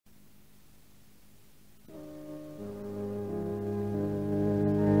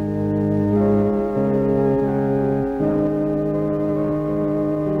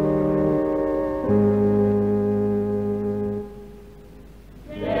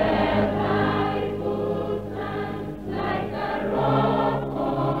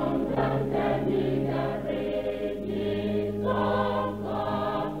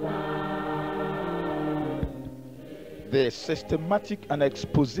a systematic and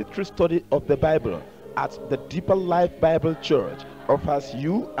expository study of the Bible at the Deeper Life Bible Church offers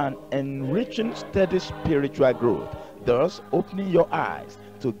you an enriching, steady spiritual growth, thus opening your eyes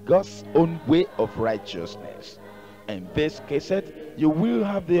to God's own way of righteousness. In this cassette, you will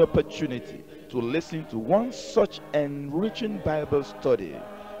have the opportunity to listen to one such enriching Bible study.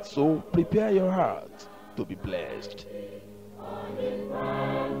 So prepare your heart to be blessed.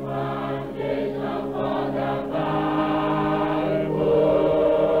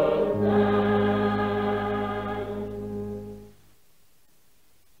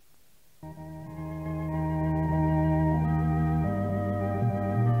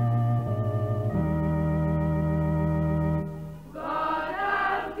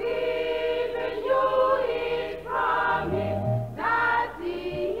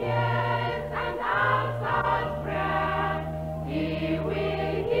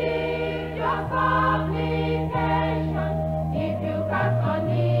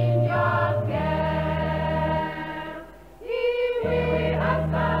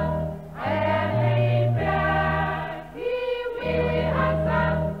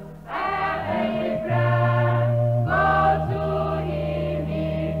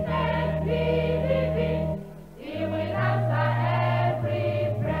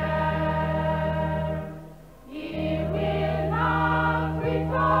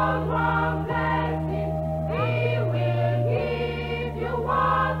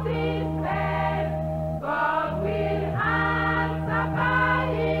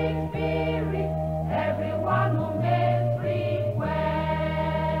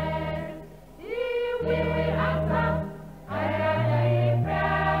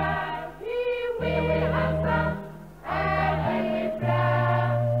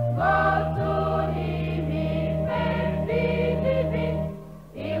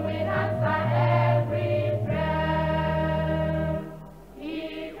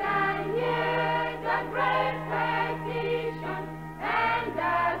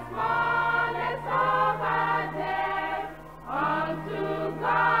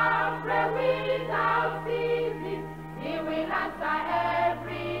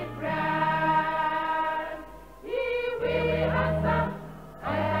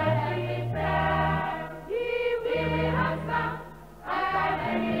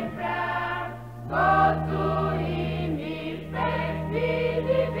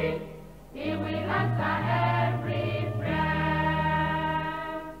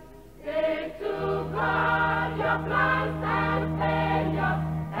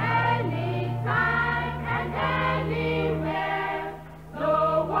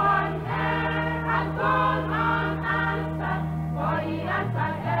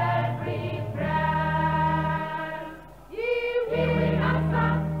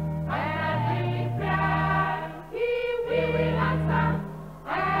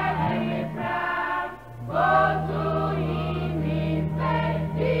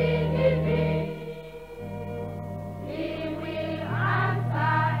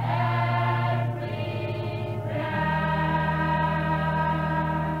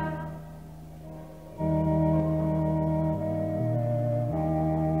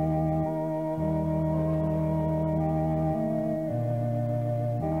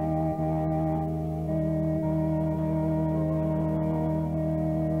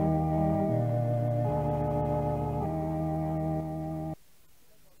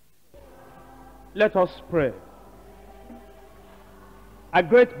 Let us pray. Our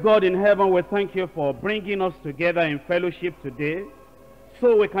great God in heaven, we thank you for bringing us together in fellowship today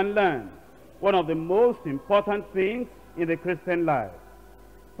so we can learn one of the most important things in the Christian life.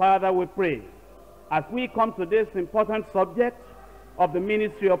 Father, we pray, as we come to this important subject of the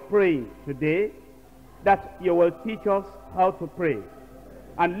ministry of praying today, that you will teach us how to pray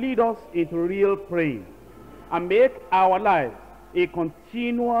and lead us into real praying and make our lives a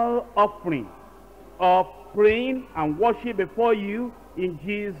continual offering of praying and worship before you in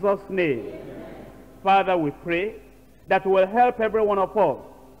Jesus' name. Amen. Father, we pray that will help every one of us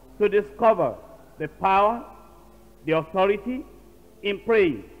to discover the power, the authority in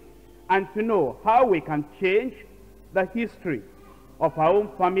praying, and to know how we can change the history of our own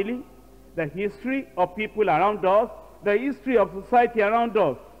family, the history of people around us, the history of society around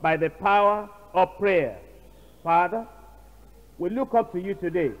us by the power of prayer. Father, we look up to you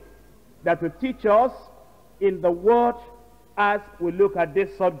today that will teach us in the word as we look at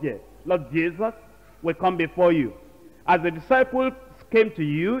this subject. Lord Jesus, we come before you as the disciples came to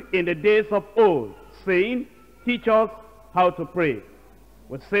you in the days of old, saying, teach us how to pray.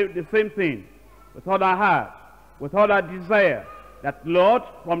 We say the same thing with all our heart, with all our desire, that Lord,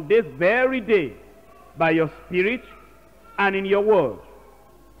 from this very day, by your Spirit, and in your word.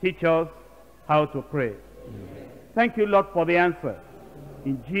 Teach us how to pray. Amen. Thank you, Lord, for the answer.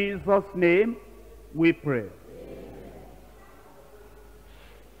 In Jesus' name we pray.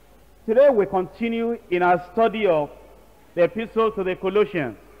 Today we continue in our study of the epistle to the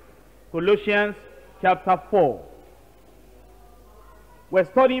Colossians. Colossians chapter 4. We're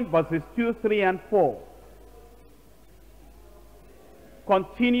studying verses 2, 3, and 4.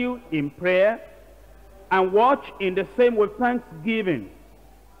 Continue in prayer and watch in the same with thanksgiving,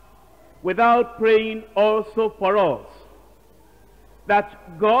 without praying also for us,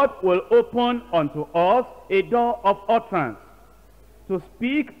 that God will open unto us a door of utterance, to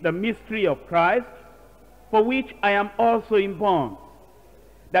speak the mystery of Christ, for which I am also in bonds,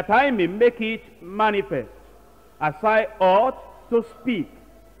 that I may make it manifest, as I ought to speak.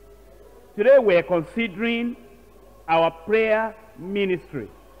 Today we are considering our prayer ministry.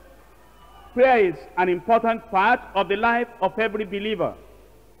 Prayer is an important part of the life of every believer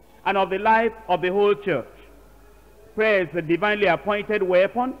and of the life of the whole church. Prayer is the divinely appointed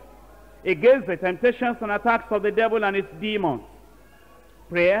weapon against the temptations and attacks of the devil and his demons.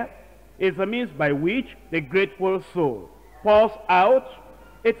 Prayer is the means by which the grateful soul pours out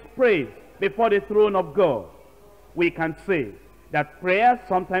its praise before the throne of God. We can say that prayer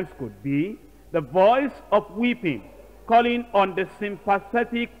sometimes could be the voice of weeping, calling on the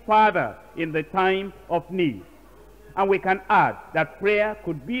sympathetic Father in the time of need. And we can add that prayer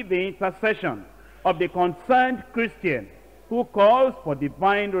could be the intercession of the concerned Christian who calls for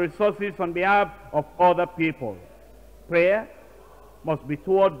divine resources on behalf of other people. Prayer must be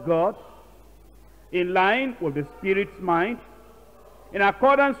toward God, in line with the Spirit's mind, in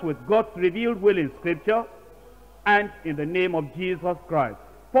accordance with God's revealed will in Scripture, and in the name of Jesus Christ.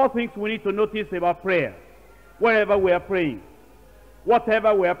 4 things we need to notice about prayer. Wherever we are praying,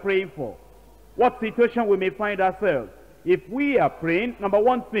 whatever we are praying for, what situation we may find ourselves, if we are praying, number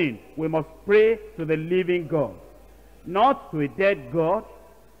 1 thing, we must pray to the living God. Not to a dead God,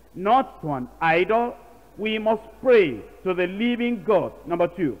 not to an idol. We must pray to the living God. Number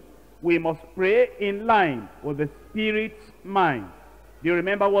 2, we must pray in line with the Spirit's mind. Do you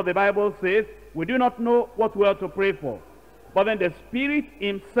remember what the Bible says? We do not know what we are to pray for, but then the Spirit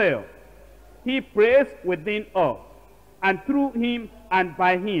himself, he prays within us, and through him and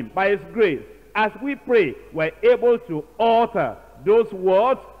by him, by his grace, as we pray, we're able to utter those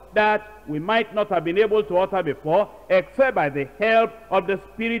words that we might not have been able to utter before, except by the help of the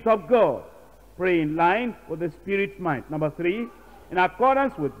Spirit of God. Pray in line with the Spirit's mind. Number 3, in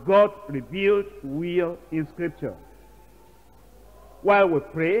accordance with God's revealed will in Scripture. While we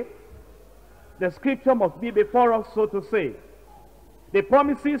pray, the Scripture must be before us, so to say. The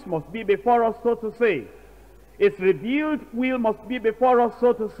promises must be before us, so to say. Its revealed will must be before us,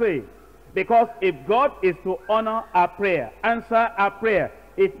 so to say. Because if God is to honor our prayer, answer our prayer,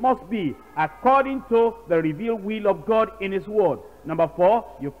 it must be according to the revealed will of God in his word. Number 4,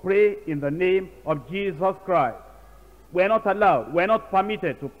 you pray in the name of Jesus Christ. We're not allowed, we're not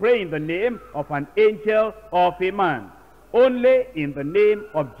permitted to pray in the name of an angel or of a man. Only in the name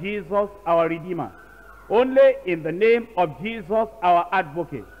of Jesus, our Redeemer. Only in the name of Jesus, our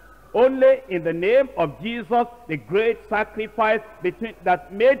Advocate. Only in the name of Jesus, the great sacrifice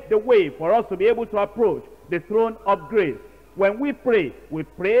that made the way for us to be able to approach the throne of grace. When we pray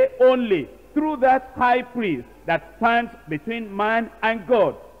only through that high priest that stands between man and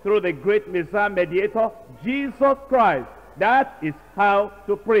God, through the great Messiah mediator, Jesus Christ. That is how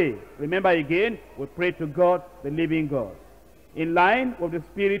to pray. Remember again, we pray to God, the living God, in line with the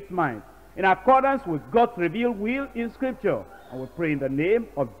Spirit's mind, in accordance with God's revealed will in Scripture. And we pray in the name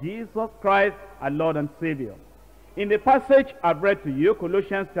of Jesus Christ, our Lord and Savior. In the passage I've read to you,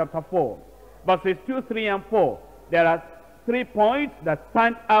 Colossians chapter 4, verses 2, 3, and 4, there are 3 points that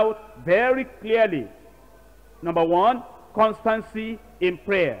stand out very clearly. Number 1, constancy in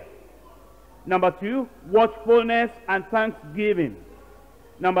prayer. Number 2, watchfulness and thanksgiving.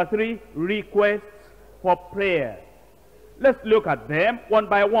 Number 3, requests for prayer. Let's look at them one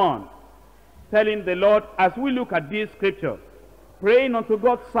by one, telling the Lord, as we look at these scriptures, praying unto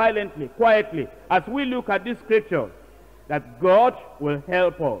God silently, quietly, as we look at these scriptures, that God will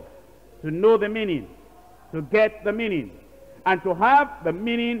help us to know the meaning, to get the meaning, and to have the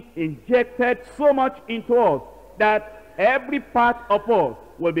meaning injected so much into us that every part of us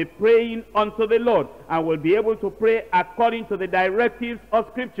will be praying unto the Lord and will be able to pray according to the directives of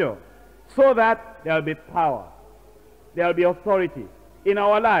Scripture, so that there will be power, there will be authority in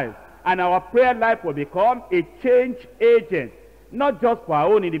our lives, and our prayer life will become a change agent, not just for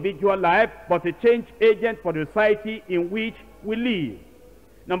our own individual life, but a change agent for the society in which we live.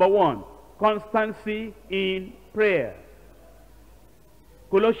 Number 1, constancy in prayer.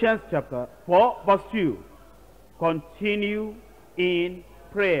 Colossians chapter 4, verse 2. Continue in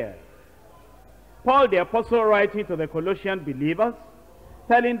prayer. Paul the apostle writing to the Colossian believers,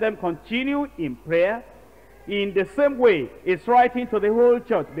 telling them continue in prayer. In the same way, he's writing to the whole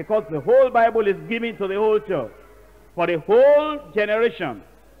church, because the whole Bible is given to the whole church. For the whole generation,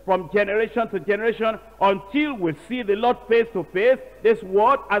 from generation to generation, until we see the Lord face to face, this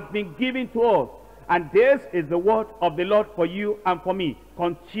word has been given to us. And this is the word of the Lord for you and for me.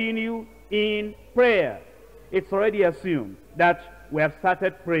 Continue in prayer. It's already assumed that we have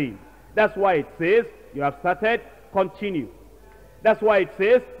started praying. That's why it says you have started, continue. That's why it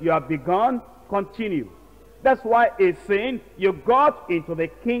says you have begun, continue. That's why it's saying you got into the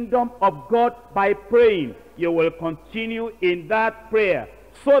kingdom of God by praying. You will continue in that prayer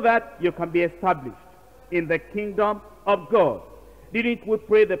so that you can be established in the kingdom of God. Didn't we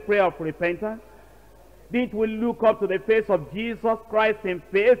pray the prayer of repentance? Didn't we look up to the face of Jesus Christ in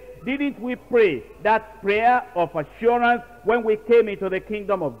faith? Didn't we pray that prayer of assurance when we came into the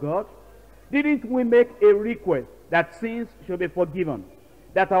kingdom of God? Didn't we make a request that sins should be forgiven,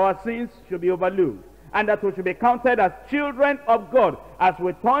 that our sins should be overlooked, and that we should be counted as children of God as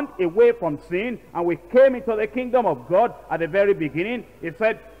we turned away from sin and we came into the kingdom of God at the very beginning? He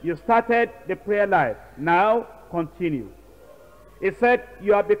said, you started the prayer life. Now continue. He said,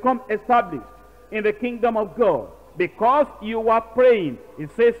 you have become established in the kingdom of God because you are praying. It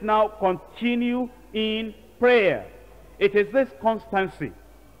says now continue in prayer. It is this constancy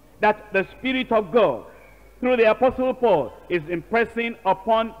that the Spirit of God through the Apostle Paul is impressing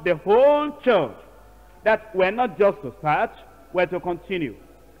upon the whole church, that we're not just to start, we're to continue.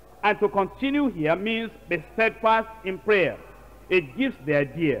 And to continue here means be steadfast in prayer. It gives the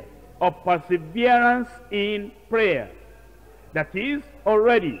idea of perseverance in prayer. That is,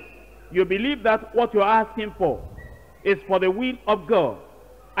 already you believe that what you're asking for is for the will of God,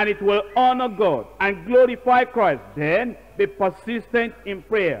 and it will honor God and glorify Christ. Then be persistent in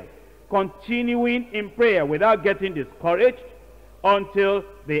prayer, continuing in prayer without getting discouraged until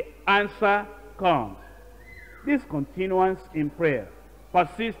the answer comes. This continuance in prayer,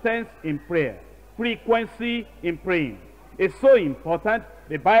 persistence in prayer, frequency in praying is so important.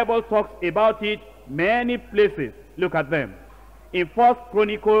 The Bible talks about it many places. Look at them. In 1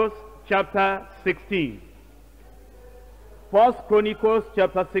 Chronicles chapter 16. 1 Chronicles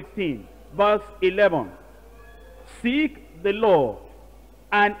chapter 16, verse 11. Seek the Lord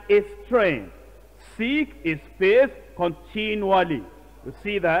and his strength. Seek his face continually. You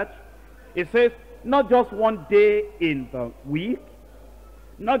see that? It says, not just one day in the week,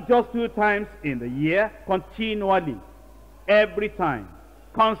 not just 2 times in the year, continually, every time,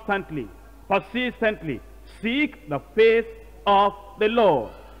 constantly, persistently, seek the face of the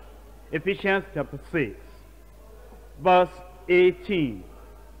Lord. Ephesians chapter 6, verse 18.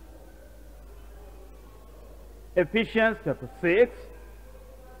 Ephesians chapter 6,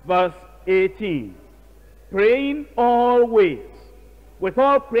 verse 18. Praying always, with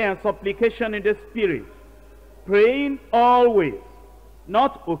all prayer and supplication in the Spirit. Praying always,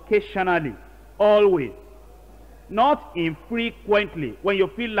 not occasionally, always. Not infrequently, when you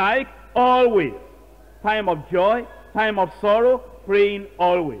feel like, always. Time of joy, time of sorrow, praying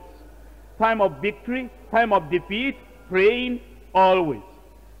always. Time of victory, time of defeat, praying always.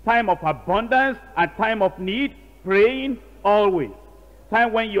 Time of abundance and time of need, praying always.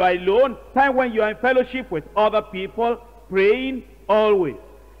 Time when you are alone, time when you are in fellowship with other people, praying always.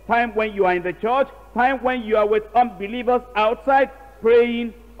 Time when you are in the church, time when you are with unbelievers outside,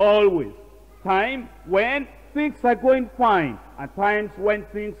 praying always. Time when things are going fine, and times when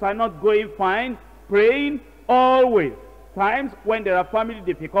things are not going fine, praying always. Times when there are family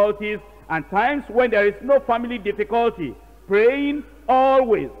difficulties, and times when there is no family difficulty, praying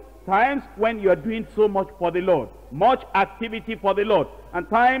always. Times when you are doing so much for the Lord, much activity for the Lord, and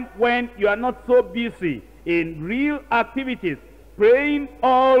time when you are not so busy in real activities, praying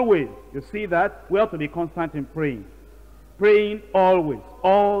always. You see that? We ought to be constant in praying. Praying always,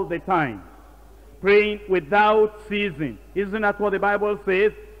 all the time. Praying without ceasing. Isn't that what the Bible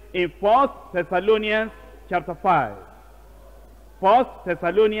says in 1 Thessalonians chapter 5? 1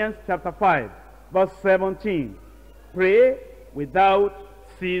 Thessalonians chapter 5, verse 17. Pray without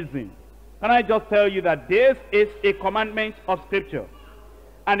ceasing. Can I just tell you that this is a commandment of Scripture?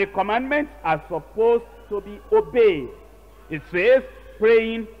 And the commandments are supposed to be obeyed. It says,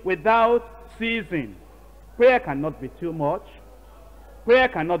 praying without ceasing. Prayer cannot be too much. Prayer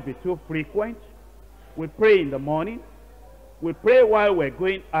cannot be too frequent. We pray in the morning. We pray while we're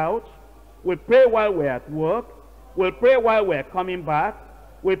going out. We pray while we're at work. We'll pray while we're coming back.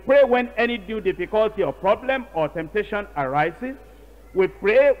 We pray when any new difficulty or problem or temptation arises. We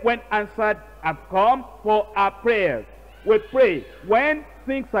pray when answered have come for our prayers. We pray when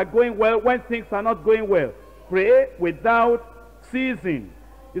things are going well, when things are not going well. Pray without ceasing.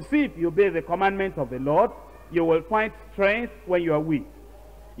 You see, if you obey the commandment of the Lord, you will find strength when you are weak.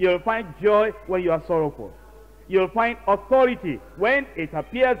 You will find joy when you are sorrowful. You will find authority when it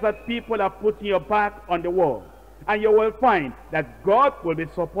appears that people are putting your back on the wall. And you will find that God will be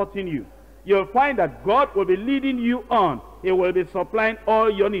supporting you. You will find that God will be leading you on. He will be supplying all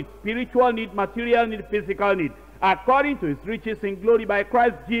your needs, spiritual need, material need, physical need, according to his riches in glory by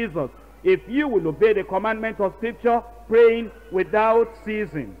Christ Jesus. If you will obey the commandment of Scripture, praying without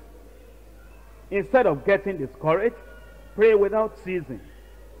ceasing. Instead of getting discouraged, pray without ceasing.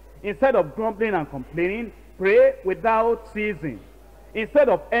 Instead of grumbling and complaining, pray without ceasing. Instead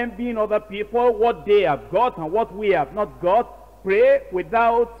of envying other people, what they have got and what we have not got, pray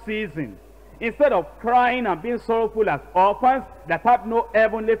without ceasing. Instead of crying and being sorrowful as orphans that have no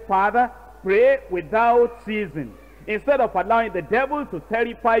heavenly Father, pray without ceasing. Instead of allowing the devil to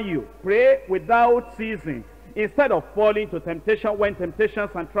terrify you, pray without ceasing. Instead of falling to temptation when temptations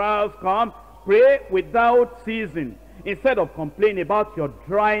and trials come, pray without ceasing. Instead of complaining about your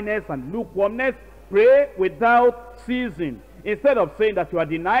dryness and lukewarmness, pray without ceasing. Instead of saying that you are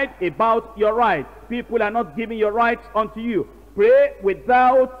denied about your rights, people are not giving your rights unto you, pray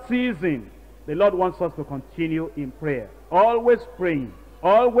without ceasing. The Lord wants us to continue in prayer, always praying,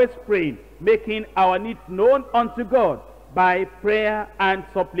 making our needs known unto God by prayer and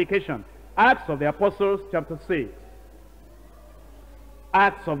supplication. Acts of the Apostles chapter 6.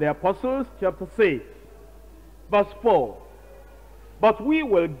 Acts of the Apostles chapter 6, verse 4. But we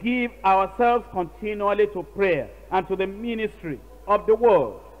will give ourselves continually to prayer and to the ministry of the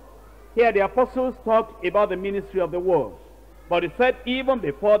word. Here the apostles talked about the ministry of the word. But he said even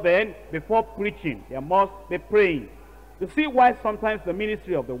before then, before preaching, there must be praying. You see why sometimes the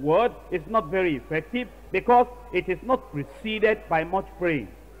ministry of the word is not very effective? Because it is not preceded by much praying.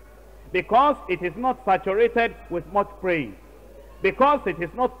 Because it is not saturated with much praying. Because it is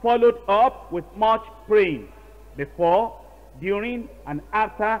not followed up with much praying. Before, during, and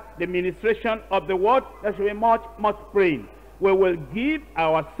after the ministration of the word, there should be much praying. We will give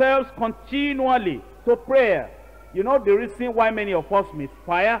ourselves continually to prayer. You know the reason why many of us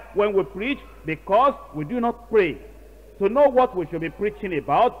misfire when we preach? Because we do not pray to know what we should be preaching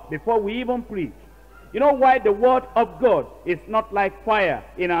about before we even preach. You know why the word of God is not like fire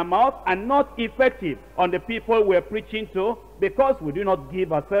in our mouth and not effective on the people we're preaching to? Because we do not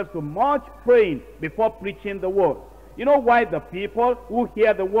give ourselves to much praying before preaching the word. You know why the people who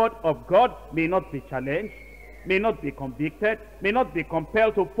hear the word of God may not be challenged, may not be convicted, may not be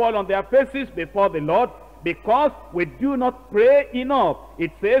compelled to fall on their faces before the Lord? Because we do not pray enough.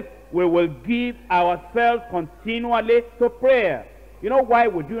 It says we will give ourselves continually to prayer. You know why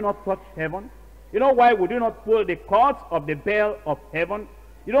we do not touch heaven? You know why we do not pull the cords of the bell of heaven?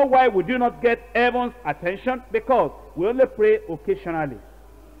 You know why we do not get heaven's attention? Because we only pray occasionally.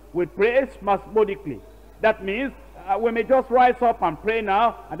 We pray spasmodically. That means we may just rise up and pray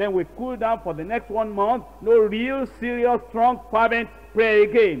now, and then we cool down for the next 1 month. No real, serious, strong, fervent prayer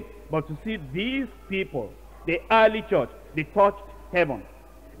again. But to see these people, the early church, they touched heaven.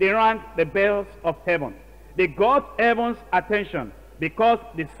 They rang the bells of heaven. They got heaven's attention because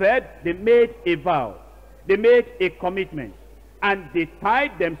they said they made a vow. They made a commitment. And they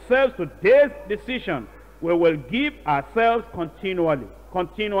tied themselves to this decision. We will give ourselves continually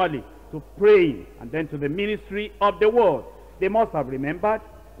to praying and then to the ministry of the word. They must have remembered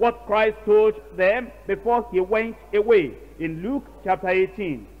what Christ told them before he went away in Luke chapter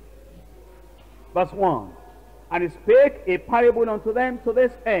 18. Verse 1, and he spake a parable unto them to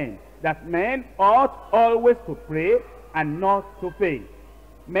this end, that men ought always to pray and not to faint.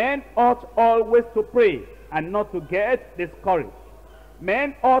 Men ought always to pray and not to get discouraged.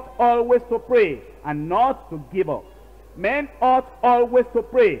 Men ought always to pray and not to give up. Men ought always to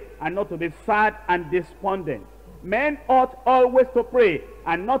pray and not to be sad and despondent. Men ought always to pray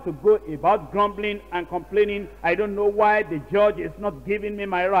and not to go about grumbling and complaining. I don't know why the judge is not giving me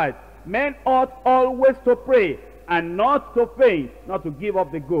my rights. Men ought always to pray and not to faint, not to give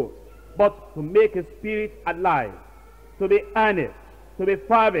up the ghost, but to make his spirit alive, to be earnest, to be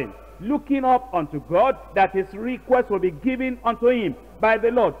fervent, looking up unto God, that his request will be given unto him by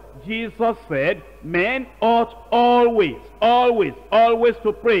the Lord. Jesus said, men ought always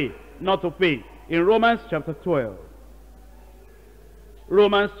to pray, not to faint. In Romans chapter 12.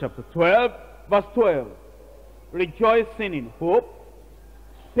 Romans chapter 12, verse 12. Rejoicing in hope,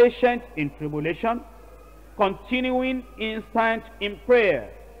 patient in tribulation, continuing instant in prayer.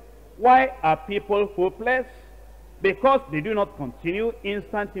 Why are people hopeless? Because they do not continue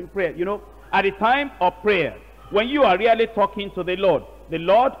instant in prayer. You know, at the time of prayer, when you are really talking to the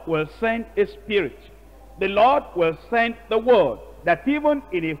Lord will send a spirit. The Lord will send the word, that even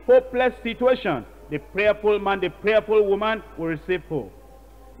in a hopeless situation, the prayerful man, the prayerful woman will receive hope.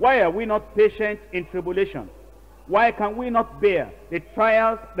 Why are we not patient in tribulation? Why can we not bear the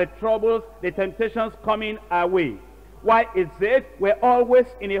trials, the troubles, the temptations coming our way? Why is it we're always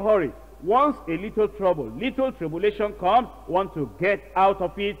in a hurry? Once a little trouble, little tribulation comes, want to get out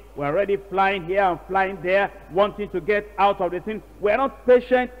of it. We're already flying here and flying there, wanting to get out of the thing. We're not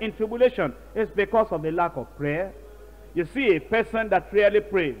patient in tribulation. It's because of the lack of prayer. You see, a person that really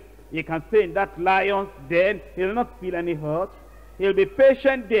prays, he can stay in that lion's den. He'll not feel any hurt. He'll be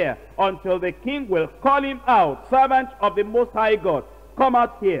patient there until the king will call him out. Servant of the Most High God, come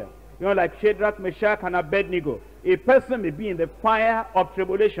out here. You know, like Shadrach, Meshach, and Abednego. A person may be in the fire of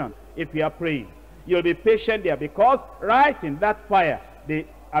tribulation. If you are praying, you'll be patient there, because right in that fire, the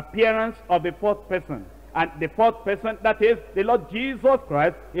appearance of the fourth person, and the fourth person, that is the Lord Jesus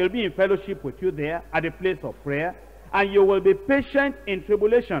Christ, he'll be in fellowship with you there at the place of prayer. And you will be patient in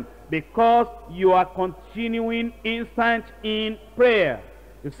tribulation, because you are continuing instant in prayer.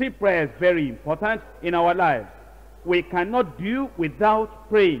 You see, prayer is very important in our lives. We cannot do without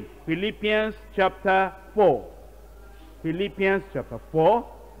praying. Philippians chapter 4. Philippians chapter 4,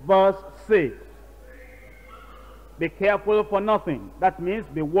 verse 6. Be careful for nothing. That means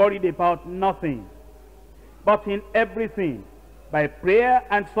be worried about nothing. But in everything, by prayer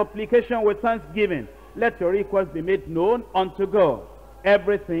and supplication with thanksgiving, let your requests be made known unto God.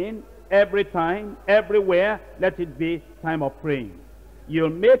 Everything, every time, everywhere, let it be time of praying. You'll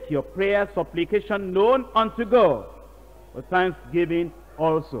make your prayer, supplication known unto God, with thanksgiving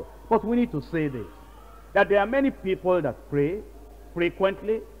also. But we need to say this, that there are many people that pray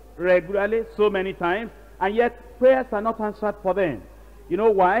frequently, regularly, so many times, and yet prayers are not answered for them. You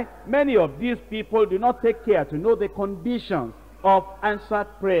know why? Many of these people do not take care to know the conditions of answered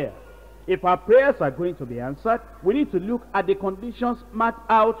prayer. If our prayers are going to be answered, we need to look at the conditions marked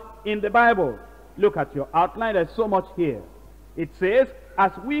out in the Bible. Look at your outline, there's so much here. It says,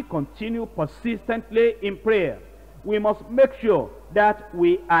 as we continue persistently in prayer, we must make sure that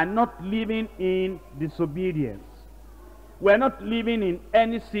we are not living in disobedience. We're not living in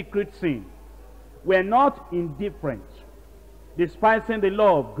any secret sin. We're not indifferent, despising the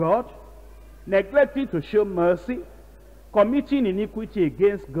law of God, neglecting to show mercy, committing iniquity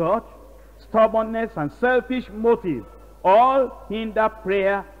against God, stubbornness and selfish motives, all hinder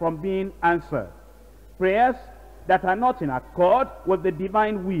prayer from being answered. Prayers that are not in accord with the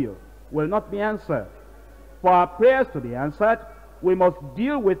divine will not be answered. For our prayers to be answered, we must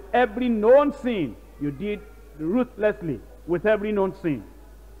deal with every known sin. You did ruthlessly with every known sin,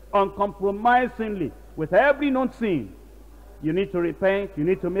 uncompromisingly with every known sin. You need to repent, you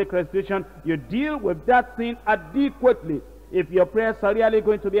need to make restitution, you deal with that sin adequately. If your prayers are really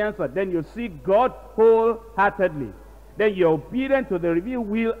going to be answered, then you seek God wholeheartedly. Then you're obedient to the revealed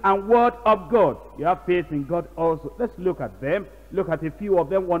will and word of God. You have faith in God also. Let's look at them. Look at a few of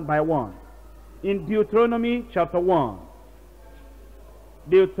them one by one. In Deuteronomy chapter 1.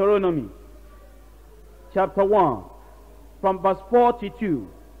 Deuteronomy chapter 1, from verse 42.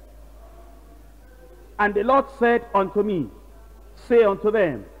 And the Lord said unto me, say unto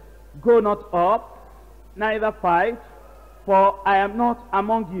them, go not up, neither fight, for I am not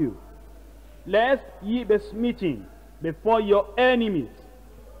among you, lest ye be smitten before your enemies.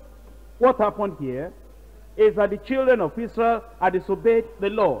 What happened here is that the children of Israel had disobeyed the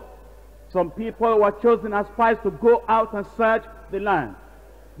Lord. Some people were chosen as spies to go out and search the land.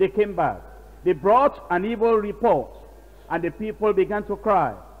 They came back. They brought an evil report, and the people began to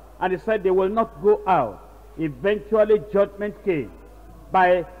cry. And they said they will not go out. Eventually judgment came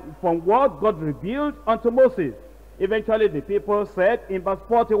from what God revealed unto Moses. Eventually the people said in verse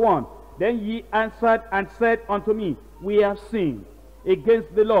 41, then ye answered and said unto me, we have sinned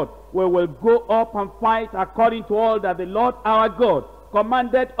against the Lord. We will go up and fight according to all that the Lord our God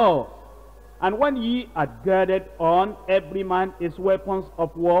commanded us. And when ye had girded on every man his weapons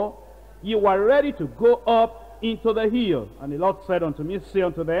of war, ye were ready to go up into the hill. And the Lord said unto me, say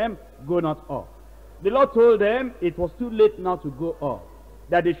unto them, go not up. The Lord told them it was too late now to go up,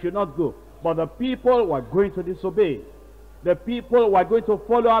 that they should not go. But the people were going to disobey. The people were going to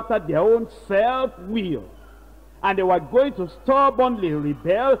follow after their own self-will. And they were going to stubbornly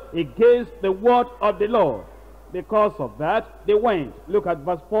rebel against the word of the Lord. Because of that, they went. Look at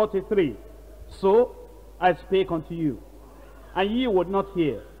verse 43. So I spake unto you, and ye would not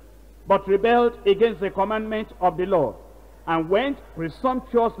hear, but rebelled against the commandment of the Lord, and went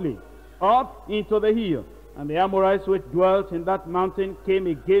presumptuously up into the hill, And the Amorites which dwelt in that mountain came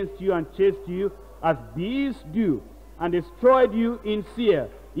against you and chased you as bees do, and destroyed you in Seir,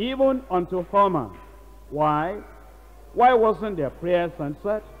 even unto Hormah. Why? Why wasn't their prayers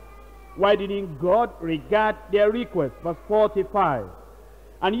answered? Why didn't God regard their request? Verse 45.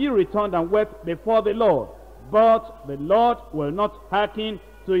 And ye returned and wept before the Lord, but the Lord will not hearken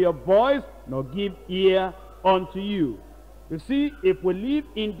to your voice, nor give ear unto you. You see, if we live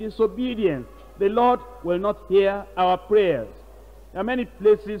in disobedience, the Lord will not hear our prayers. There are many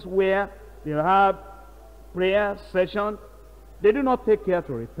places where they have prayer sessions. They do not take care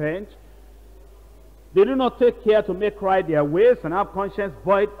to repent. They do not take care to make right their ways and have conscience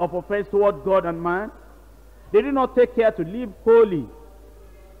void of offense toward God and man. They do not take care to live holy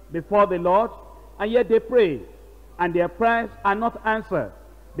before the Lord, and yet they pray, and their prayers are not answered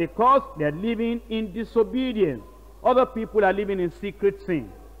because they are living in disobedience. Other people are living in secret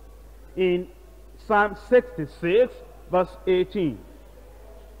sin. In Psalm 66, verse 18,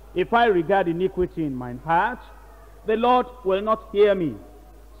 if I regard iniquity in mine heart, the Lord will not hear me.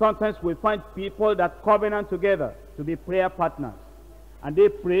 Sometimes we find people that covenant together to be prayer partners, and they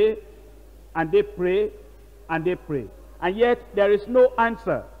pray, and they pray, and they pray, and yet there is no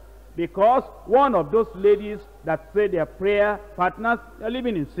answer, because one of those ladies that say they are prayer partners are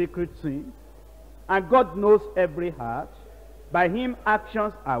living in secret sin, and God knows every heart. By him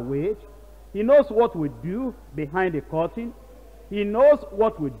actions are weighed. He knows what we do behind the curtain. He knows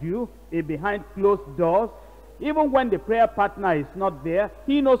what we do behind closed doors. Even when the prayer partner is not there,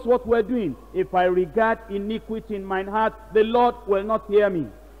 he knows what we're doing. If I regard iniquity in mine heart, the Lord will not hear me.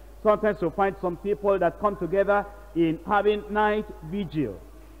 Sometimes you'll find some people that come together in having night vigil.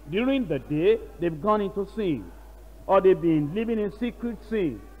 During the day, they've gone into sin, or they've been living in secret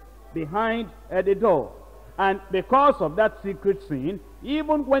sin behind the door. And because of that secret sin,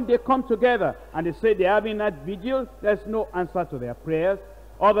 even when they come together and they say they're having night vigil, there's no answer to their prayers.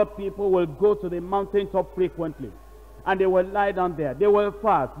 Other people will go to the mountaintop frequently, and they will lie down there. They will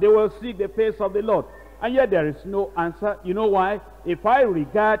fast. They will seek the face of the Lord. And yet there is no answer. You know why? If I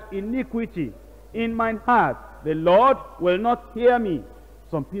regard iniquity in mine heart, the Lord will not hear me.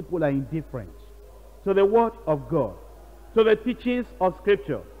 Some people are indifferent to the word of God, to the teachings of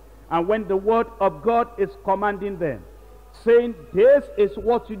Scripture. And when the word of God is commanding them, saying, this is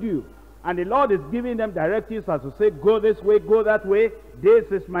what you do, and the Lord is giving them directives as to say, go this way, go that way, this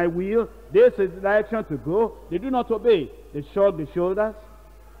is my will, this is the direction to go, they do not obey. They shrug the shoulders,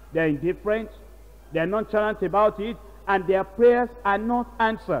 they're indifferent, they're nonchalant about it, and their prayers are not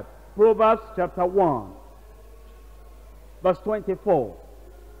answered. Proverbs chapter 1, verse 24.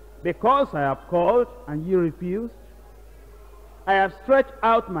 Because I have called, and ye refused, I have stretched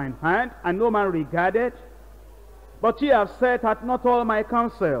out mine hand, and no man regarded, but ye have set at not all my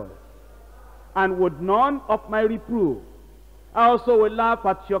counsel, and would none of my reproof. I also will laugh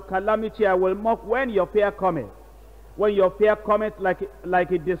at your calamity. I will mock when your fear cometh. When your fear cometh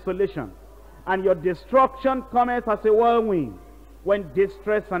like a desolation, and your destruction cometh as a whirlwind. When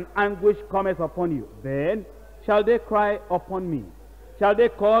distress and anguish cometh upon you, then shall they cry upon me. Shall they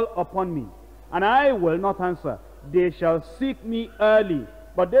call upon me, and I will not answer. They shall seek me early,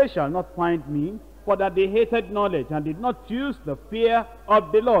 but they shall not find me, for that they hated knowledge, and did not choose the fear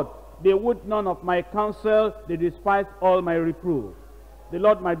of the Lord. They would none of my counsel, they despised all my reproof. The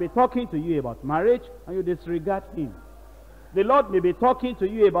Lord might be talking to you about marriage, and you disregard him. The Lord may be talking to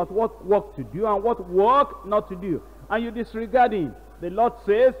you about what work to do and what work not to do, and you disregard him. The Lord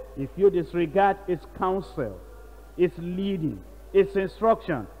says, if you disregard his counsel, his leading, his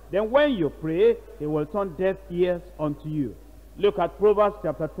instruction, then when you pray, he will turn deaf ears unto you. Look at Proverbs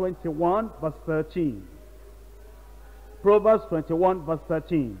chapter 21, verse 13. Proverbs 21, verse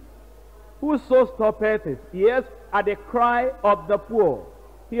 13. Whoso stoppeth his ears at the cry of the poor,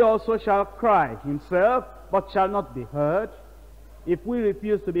 he also shall cry himself, but shall not be heard. If we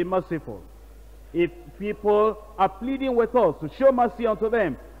refuse to be merciful, if people are pleading with us to show mercy unto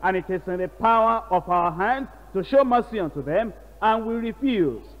them, and it is in the power of our hands to show mercy unto them, and we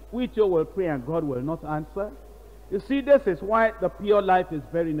refuse, we too will pray and God will not answer. You see, this is why the pure life is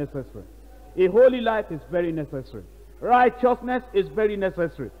very necessary. A holy life is very necessary. Righteousness is very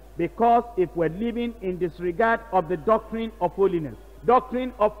necessary. Because if we're living in disregard of the doctrine of holiness,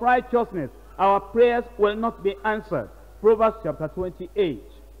 doctrine of righteousness, our prayers will not be answered. Proverbs chapter 28,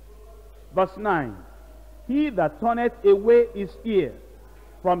 verse 9. He that turneth away his ear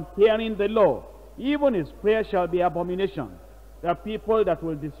from hearing the law, even his prayer shall be abomination. There are people that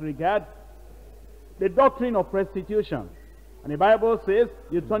will disregard the doctrine of restitution. And the Bible says,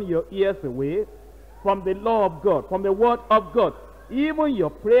 you turn your ears away from the law of God, from the word of God. Even your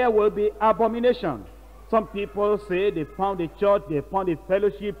prayer will be abomination. Some people say they found a church, they found a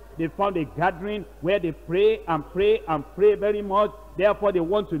fellowship, they found a gathering where they pray and pray and pray very much. Therefore, they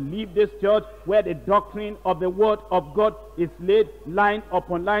want to leave this church where the doctrine of the word of God is laid line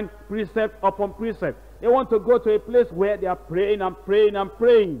upon line, precept upon precept. They want to go to a place where they are praying and praying and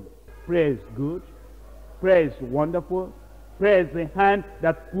praying. Prayer is good. Prayer is wonderful. Prayer is the hand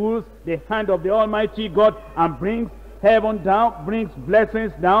that pulls the hand of the Almighty God and brings heaven down, brings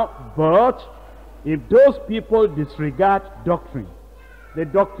blessings down. But if those people disregard doctrine, the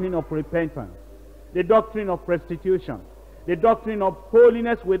doctrine of repentance, the doctrine of restitution, the doctrine of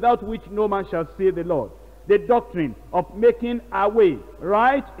holiness without which no man shall see the Lord, the doctrine of making our way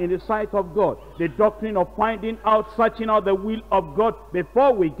right in the sight of God, the doctrine of finding out, searching out the will of God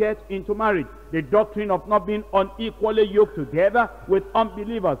before we get into marriage, the doctrine of not being unequally yoked together with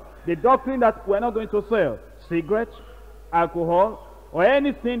unbelievers, the doctrine that we're not going to sell cigarettes, alcohol, or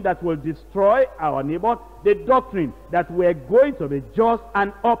anything that will destroy our neighbor, the doctrine that we're going to be just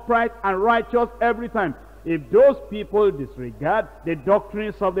and upright and righteous every time. If those people disregard the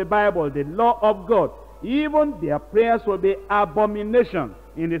doctrines of the Bible, the law of God, even their prayers will be abomination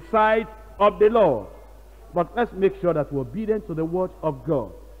in the sight of the Lord. But let's make sure that we're obedient to the word of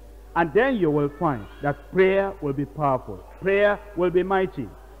God. And then you will find that prayer will be powerful. Prayer will be mighty.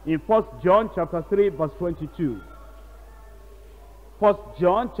 In 1 John chapter 3, verse 22. 1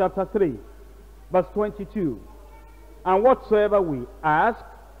 John chapter 3, verse 22. And whatsoever we ask,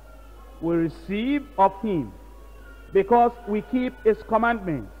 we receive of him, because we keep his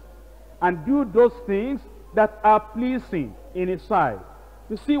commandments, and do those things that are pleasing in his sight.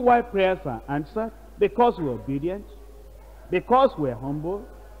 You see why prayers are answered? Because we're obedient, because we're humble,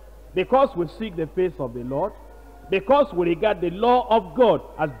 because we seek the face of the Lord, because we regard the law of God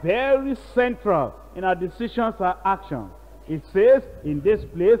as very central in our decisions and actions. It says in this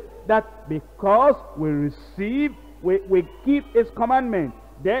place that because we receive, we keep his commandments,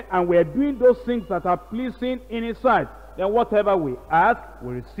 then, and we are doing those things that are pleasing in his sight, then whatever we ask,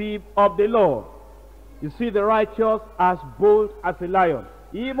 we receive of the Lord. You see, the righteous as bold as a lion,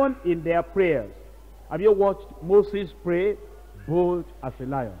 even in their prayers. Have you watched Moses pray? Bold as a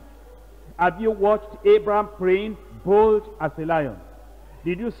lion. Have you watched Abraham praying? Bold as a lion.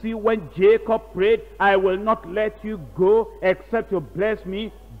 Did you see when Jacob prayed, I will not let you go except you bless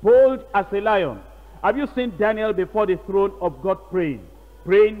me? Bold as a lion. Have you seen Daniel before the throne of God praying?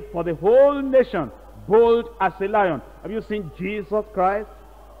 Praying for the whole nation. Bold as a lion. Have you seen Jesus Christ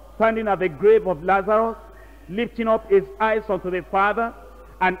standing at the grave of Lazarus, lifting up his eyes unto the Father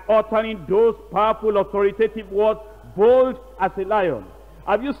and uttering those powerful authoritative words? Bold as a lion.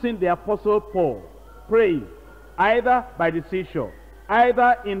 Have you seen the Apostle Paul praying either by the seashore,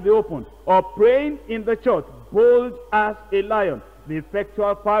 either in the open, or praying in the church? Bold as a lion. The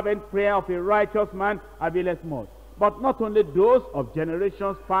effectual fervent prayer of a righteous man availeth much. But not only those of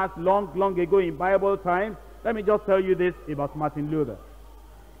generations past long, long ago in Bible times. Let me just tell you this about Martin Luther.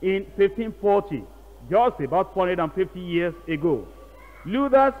 In 1540, just about 450 years ago,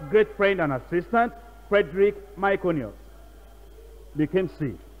 Luther's great friend and assistant, Frederick Myconius, became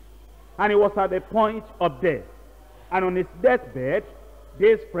sick. And he was at the point of death. And on his deathbed,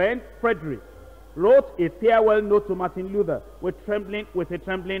 this friend, Frederick, wrote a farewell note to Martin Luther with a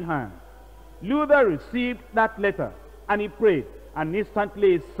trembling hand. Luther received that letter, and he prayed, and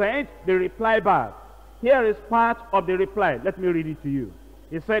instantly he sent the reply back. Here is part of the reply. Let me read it to you.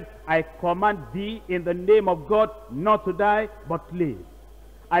 He said, I command thee in the name of God not to die, but live.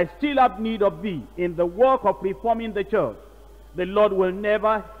 I still have need of thee in the work of reforming the church. The Lord will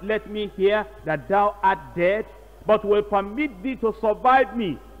never let me hear that thou art dead, but will permit thee to survive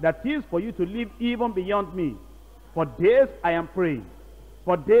me, that is, for you to live even beyond me. For this I am praying.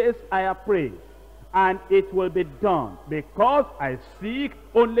 For this I have prayed, and it will be done, because I seek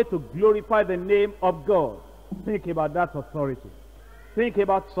only to glorify the name of God. Think about that authority. Think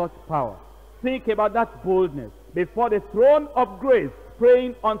about such power. Think about that boldness before the throne of grace,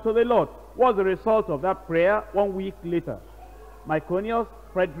 praying unto the Lord. What's the result of that prayer? 1 week later, Myconius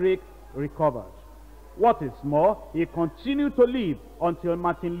Frederick recovered. What is more, he continued to live until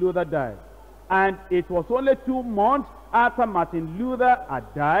Martin Luther died. And it was only 2 months after Martin Luther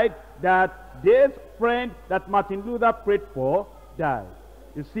had died that this friend that Martin Luther prayed for died.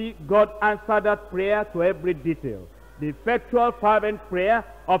 You see, God answered that prayer to every detail. The effectual fervent prayer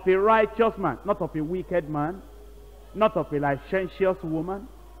of a righteous man, not of a wicked man, not of a licentious woman,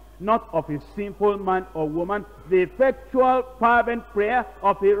 not of a sinful man or woman. The effectual fervent prayer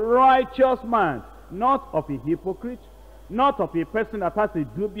of a righteous man, not of a hypocrite, not of a person that has a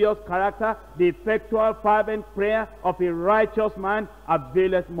dubious character. The effectual fervent prayer of a righteous man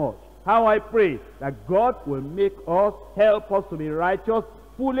availeth much. How I pray that God will make us, help us to be righteous,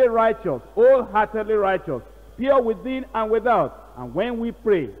 fully righteous, wholeheartedly righteous, pure within and without. And when we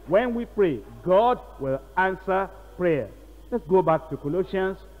pray, God will answer prayer. Let's go back to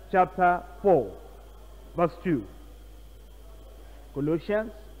Colossians chapter 4, verse 2.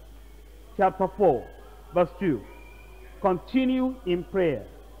 Colossians chapter 4, verse 2. Continue in prayer,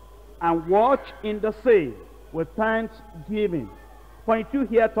 and watch in the same with thanksgiving. Point 2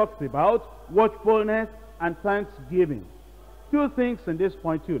 here talks about watchfulness and thanksgiving. Two things in this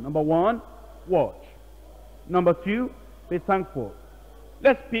point 2. Number 1, watch. Number 2, be thankful.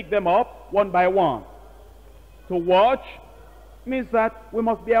 Let's pick them up one by one. To watch means that we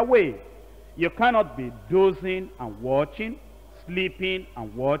must be awake. You cannot be dozing and watching, sleeping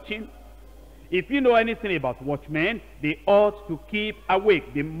and watching. If you know anything about watchmen, they ought to keep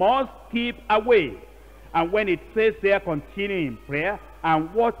awake. They must keep awake. And when it says they are continuing in prayer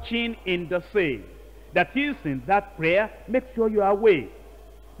and watching in the same, that is, in that prayer, make sure you are awake.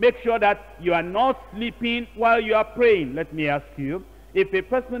 Make sure that you are not sleeping while you are praying. Let me ask you, if a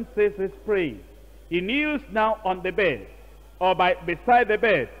person says he's praying, he kneels now on the bed or beside the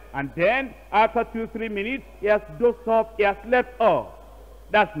bed, and then after 2-3 minutes, he has dozed off, he has slept off.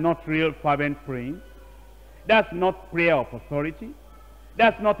 That's not real fervent praying. That's not prayer of authority.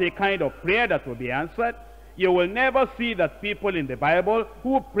 That's not a kind of prayer that will be answered. You will never see that people in the Bible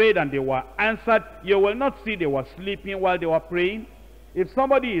who prayed and they were answered, you will not see they were sleeping while they were praying. If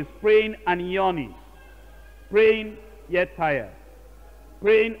somebody is praying and yawning, praying yet tired,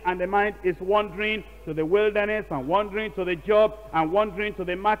 praying and the mind is wandering to the wilderness and wandering to the job and wandering to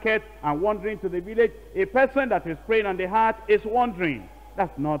the market and wandering to the village, a person that is praying and the heart is wandering.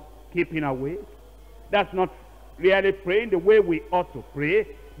 That's not keeping awake. That's not really praying the way we ought to pray.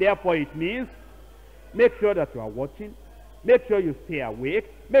 Therefore it means make sure that you are watching, make sure you stay awake,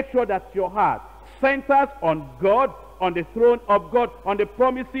 make sure that your heart centers on God, on the throne of God, on the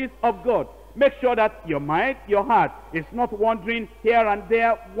promises of God. Make sure that your mind, your heart is not wandering here and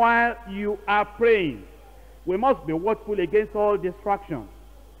there while you are praying. We must be watchful against all distractions.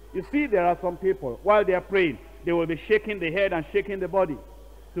 You see, there are some people, while they are praying, they will be shaking the head and shaking the body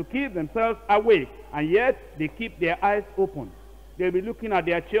to keep themselves awake, and yet they keep their eyes open. They'll be looking at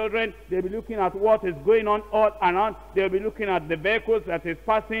their children, they'll be looking at what is going on all around, they'll be looking at the vehicles that is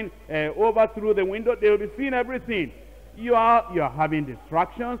passing over through the window, they'll be seeing everything. You are having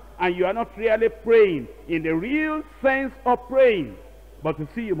distractions, and you are not really praying in the real sense of praying. But you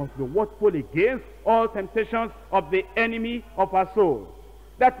see, you must be watchful against all temptations of the enemy of our soul.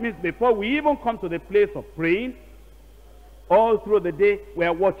 That means before we even come to the place of praying, all through the day we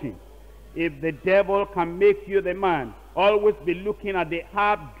are watching. If the devil can make you the man, always be looking at the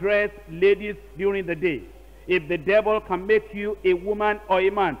half-dressed ladies during the day. If the devil can make you a woman or a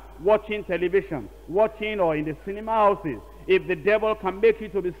man watching television, watching or in the cinema houses, if the devil can make you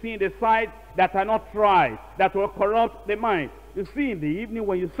to be seeing the sights that are not right, that will corrupt the mind. You see, in the evening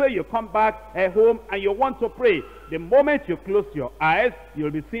when you say you come back at home and you want to pray, the moment you close your eyes,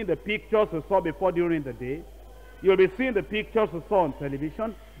 you'll be seeing the pictures you saw before during the day. You'll be seeing the pictures you saw on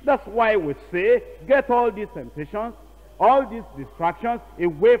television. That's why we say, get all these temptations, all these distractions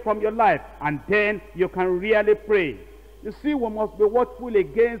away from your life, and then you can really pray. You see, we must be watchful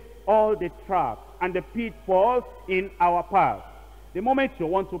against all the traps and the pitfalls in our path. The moment you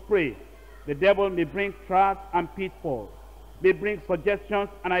want to pray, the devil may bring traps and pitfalls, may bring suggestions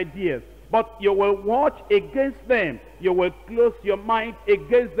and ideas, but you will watch against them. You will close your mind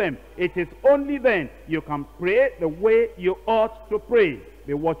against them. It is only then you can pray the way you ought to pray.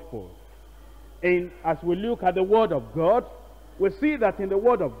 Be watchful. And as we look at the Word of God, we see that in the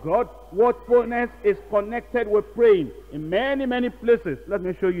Word of God, watchfulness is connected with praying in many, many places. Let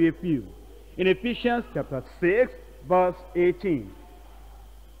me show you a few. In Ephesians chapter 6, verse 18.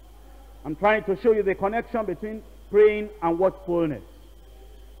 I'm trying to show you the connection between praying and watchfulness.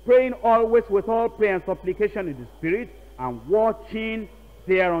 Praying always with all prayer and supplication in the Spirit, and watching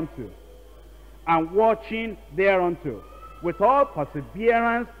thereunto. And watching thereunto. With all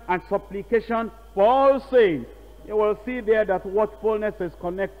perseverance and supplication for all saints. You will see there that watchfulness is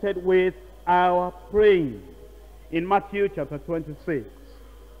connected with our praying. In Matthew chapter 26.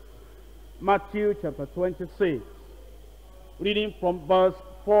 Matthew chapter 26. Reading from verse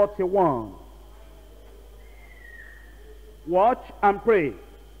 41. Watch and pray,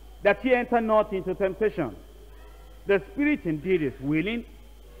 that ye enter not into temptation. The spirit indeed is willing,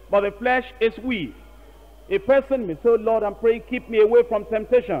 but the flesh is weak. A person may say, Lord, I'm praying, keep me away from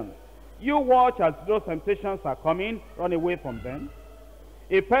temptation. You watch as those temptations are coming, run away from them.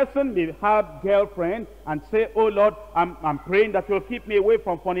 A person may have girlfriend and say, oh Lord, I'm praying that you'll keep me away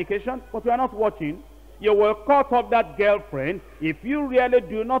from fornication, but you are not watching. You will cut off that girlfriend if you really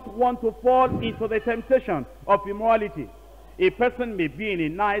do not want to fall into the temptation of immorality. A person may be in a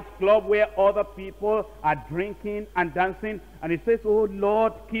nightclub where other people are drinking and dancing, and he says, oh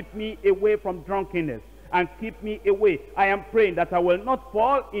Lord, keep me away from drunkenness and keep me away. I am praying that I will not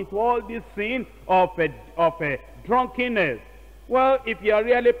fall into all this sin of drunkenness. Well, if you are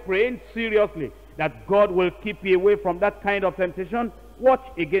really praying seriously that God will keep you away from that kind of temptation, watch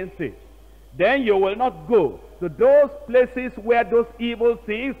against it. Then you will not go to those places where those evil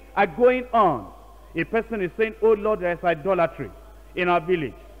things are going on. A person is saying, oh Lord, there is idolatry in our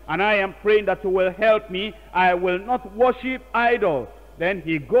village, and I am praying that you will help me. I will not worship idols. Then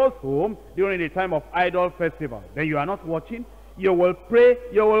he goes home during the time of idol festival. Then you are not watching. You will pray,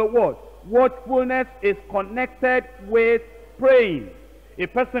 you will watch. Watchfulness is connected with praying. A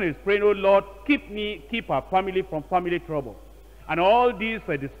person is praying, oh Lord, keep our family from family trouble. And all these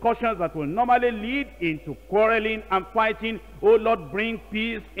discussions that will normally lead into quarreling and fighting, oh Lord, bring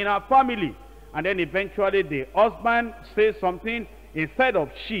peace in our family. And then eventually the husband says something, instead of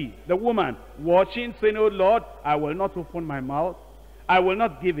she, the woman, watching, saying, oh Lord, I will not open my mouth. I will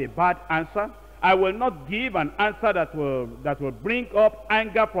not give a bad answer. I will not give an answer that will bring up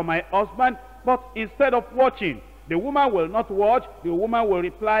anger from my husband. But instead of watching, the woman will not watch. The woman will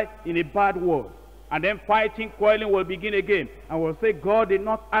reply in a bad word. And then fighting, quarreling will begin again. And will say, God did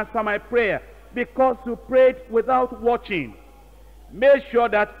not answer my prayer because you prayed without watching. Make sure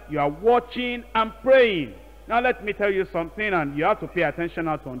that you are watching and praying. Now let me tell you something, and you have to pay attention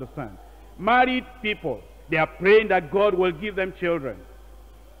now to understand. Married people, they are praying that God will give them children.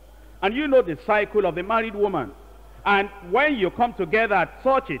 And you know the cycle of the married woman. And when you come together at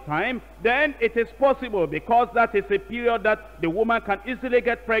such a time, then it is possible, because that is a period that the woman can easily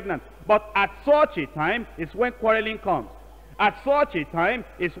get pregnant. But at such a time is when quarreling comes. At such a time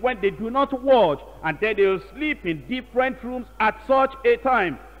is when they do not watch, and then they will sleep in different rooms at such a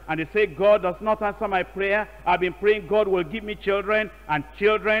time. And they say, God does not answer my prayer. I've been praying God will give me children, and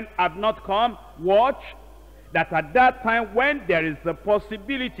children have not come. Watch that at that time, when there is the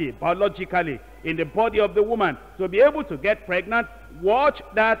possibility biologically in the body of the woman to be able to get pregnant, watch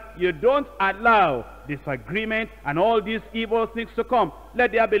that you don't allow disagreement and all these evil things to come.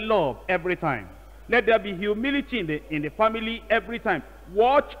 Let there be love every time. Let there be humility in the family every time.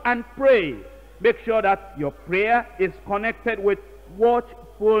 Watch and pray. Make sure that your prayer is connected with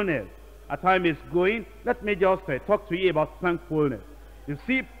watchfulness. Our time is going. Let me just talk to you about thankfulness. You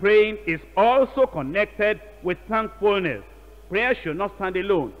see, praying is also connected with thankfulness. Prayer should not stand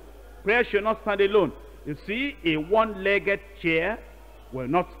alone. Prayer should not stand alone. You see, a one-legged chair will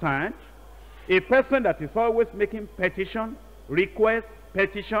not stand. A person that is always making petition, request,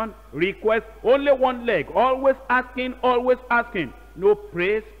 only one leg, always asking, no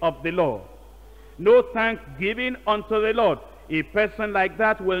praise of the Lord, no thanksgiving unto the Lord. A person like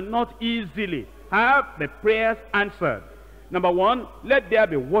that will not easily have the prayers answered. Number one, let there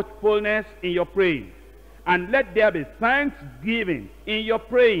be watchfulness in your praying, and let there be thanksgiving in your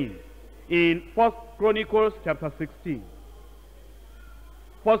praying. In 1 Chronicles chapter 16.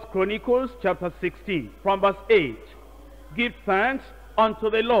 1 Chronicles chapter 16 from verse 8. Give thanks unto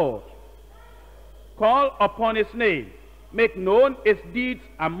the Lord. Call upon his name. Make known his deeds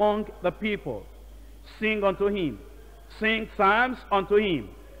among the people. Sing unto him. Sing psalms unto him.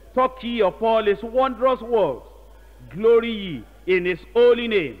 Talk ye of all his wondrous works. Glory ye in his holy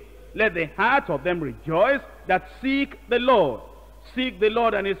name. Let the heart of them rejoice that seek the Lord. Seek the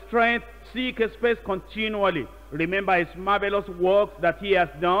Lord and his strength. Seek his face continually. Remember his marvelous works that he has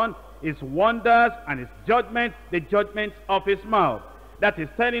done, his wonders and his judgments, the judgments of his mouth. That is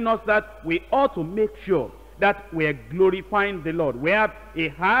telling us that we ought to make sure that we are glorifying the Lord. We have a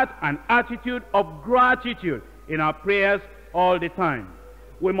heart and attitude of gratitude in our prayers all the time.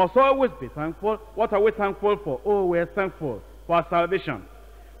 We must always be thankful. What are we thankful for? Oh, we are thankful for our salvation.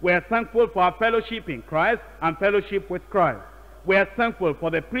 We are thankful for our fellowship in Christ and fellowship with Christ. We are thankful for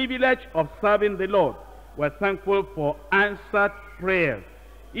the privilege of serving the Lord. We are thankful for answered prayers.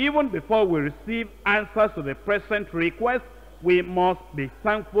 Even before we receive answers to the present request, we must be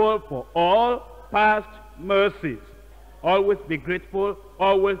thankful for all past mercies. Always be grateful,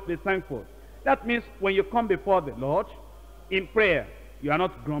 always be thankful. That means when you come before the Lord in prayer, you are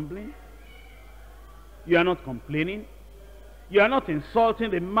not grumbling, you are not complaining, you are not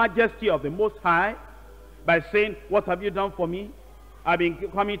insulting the majesty of the Most High by saying, what have you done for me? I've been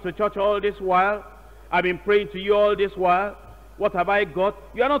coming to church all this while. I've been praying to you all this while. What have I got?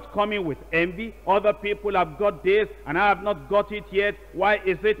 You are not coming with envy. Other people have got this and I have not got it yet. Why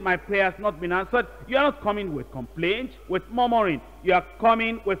is it my prayer has not been answered? You are not coming with complaint, with murmuring. You are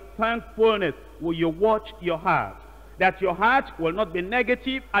coming with thankfulness. Will you watch your heart? That your heart will not be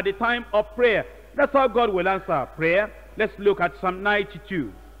negative at the time of prayer. That's how God will answer our prayer. Let's look at Psalm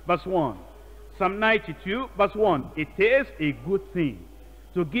 92, verse 1. Psalm 92, verse 1. It is a good thing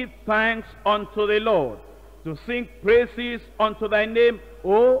to give thanks unto the Lord, to sing praises unto thy name,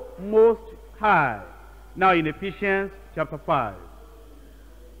 O Most High. Now in Ephesians chapter 5.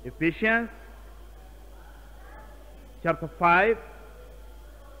 Ephesians chapter 5,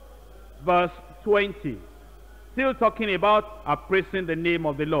 verse 20. Still talking about praising the name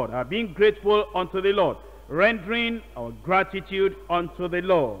of the Lord, being grateful unto the Lord, rendering our gratitude unto the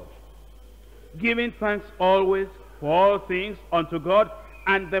Lord, giving thanks always for all things unto God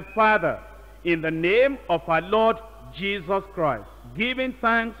and the Father, in the name of our Lord Jesus Christ, giving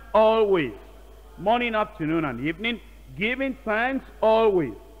thanks always, morning, afternoon, and evening, giving thanks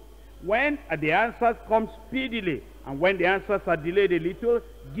always. When the answers come speedily, and when the answers are delayed a little,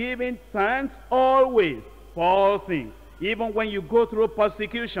 giving thanks always for all things. Even when you go through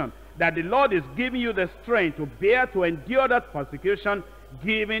persecution, that the Lord is giving you the strength to bear, to endure that persecution,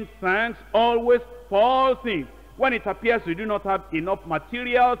 giving thanks always for all things. When it appears you do not have enough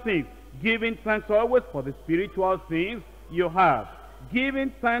material things, giving thanks always for the spiritual things you have.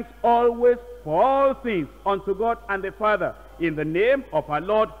 Giving thanks always for all things unto God and the Father, in the name of our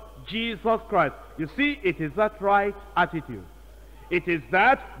Lord Jesus Christ. You see, it is that right attitude. It is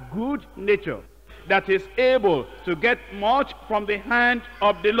that good nature that is able to get much from the hand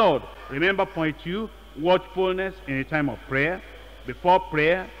of the Lord. Remember point 2, watchfulness in a time of prayer, before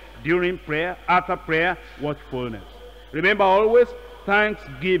prayer, during prayer, after prayer, watchfulness. Remember always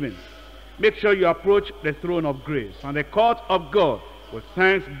thanksgiving. Make sure you approach the throne of grace and the court of God with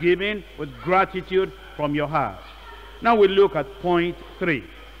thanksgiving, with gratitude from your heart. Now we look at point 3.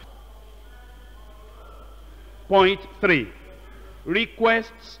 Point 3,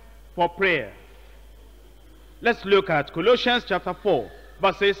 requests for prayer. Let's look at Colossians chapter 4,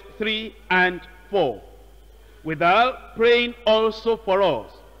 verses 3 and 4. Withal praying also for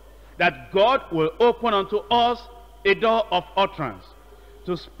us, that God will open unto us a door of utterance,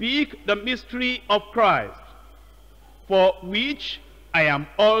 to speak the mystery of Christ, for which I am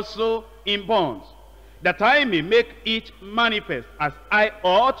also in bonds, that I may make it manifest as I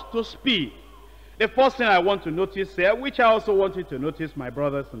ought to speak. The first thing I want to notice here, which I also want you to notice, my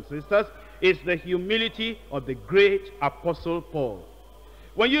brothers and sisters, is the humility of the great Apostle Paul.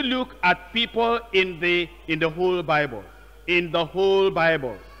 When you look at people in the whole Bible,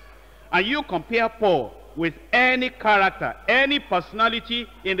 and you compare Paul with any character, any personality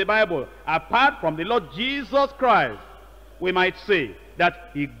in the Bible, apart from the Lord Jesus Christ, we might say that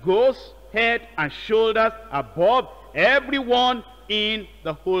he goes head and shoulders above everyone in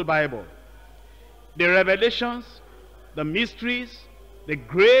the whole Bible. The revelations, the mysteries, the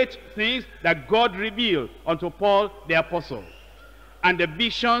great things that God revealed unto Paul the apostle, and the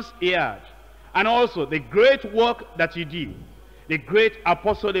visions he had, and also the great work that he did. The great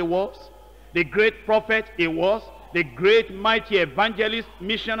apostle he was, the great prophet he was, the great mighty evangelist,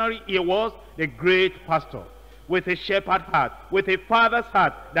 missionary he was, the great pastor, with a shepherd heart, with a father's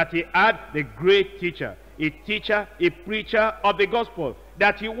heart, that he had, the great teacher, a preacher of the gospel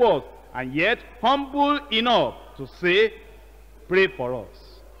that he was, and yet humble enough to say, pray for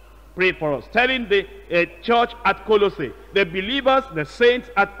us. Pray for us. Telling the church at Colossae, the believers, the saints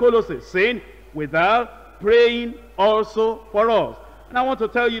at Colossae, saying, without praying also for us. And I want to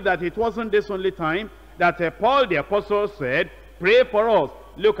tell you that it wasn't this only time that Paul the apostle said, pray for us.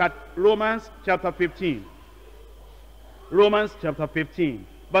 Look at Romans chapter 15. Romans chapter 15,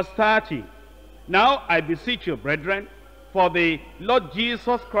 verse 30. Now I beseech you, brethren, for the Lord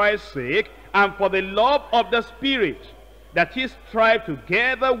Jesus Christ's sake, and for the love of the Spirit, that ye strive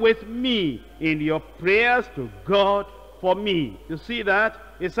together with me in your prayers to God for me. You see that?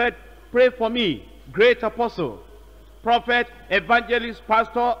 He said, pray for me. Great apostle, prophet, evangelist,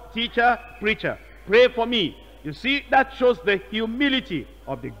 pastor, teacher, preacher. Pray for me. You see, that shows the humility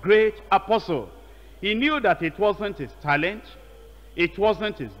of the great apostle. He knew that it wasn't his talent, it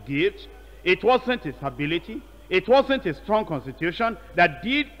wasn't his gift, it wasn't his ability, it wasn't his strong constitution that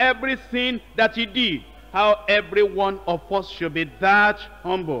did everything that he did. How every one of us should be that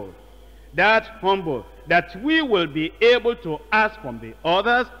humble, that we will be able to ask from the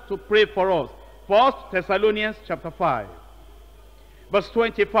others to pray for us. 1 Thessalonians chapter 5, verse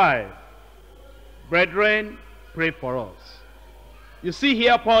 25. Brethren, pray for us. You see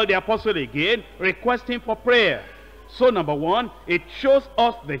here Paul the apostle again requesting for prayer. So number one, it shows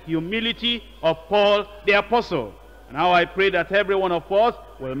us the humility of Paul the apostle. Now I pray that every one of us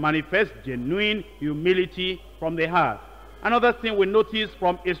will manifest genuine humility from the heart. Another thing we notice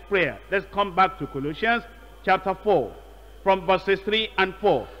from his prayer, let's come back to Colossians chapter 4, from verses 3 and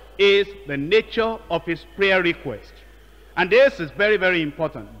 4, is the nature of his prayer request. And this is very, very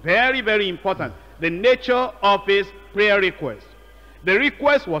important. Very, very important. The nature of his prayer request. The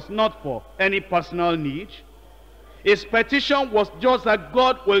request was not for any personal need. His petition was just that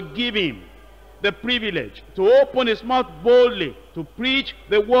God will give him the privilege to open his mouth boldly to preach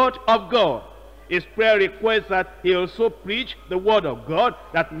the word of God. His prayer request that he also preach the word of God,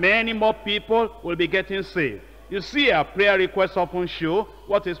 that many more people will be getting saved. You see, our prayer requests often show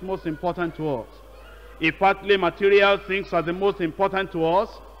what is most important to us. If earthly material things are the most important to us,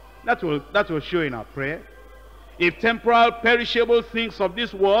 that will show in our prayer. If temporal perishable things of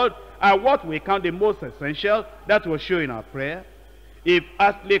this world are what we count the most essential, that will show in our prayer. If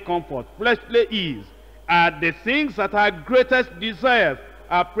earthly comfort, fleshly ease are the things that our greatest desires,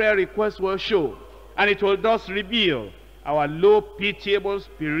 our prayer requests will show. And it will thus reveal our low, pitiable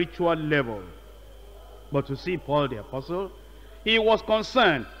spiritual level. But to see Paul the apostle, he was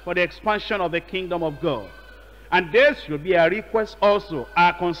concerned for the expansion of the kingdom of God. And this should be our request also,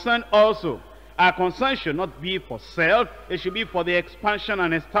 our concern also. Our concern should not be for self, it should be for the expansion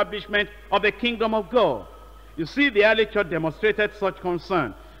and establishment of the kingdom of God. You see, the early church demonstrated such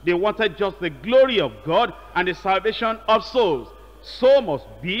concern. They wanted just the glory of God and the salvation of souls. So must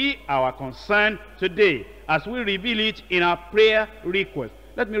be our concern today as we reveal it in our prayer request.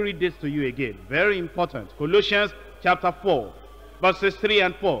 Let me read this to you again. Very important. Colossians chapter 4, verses 3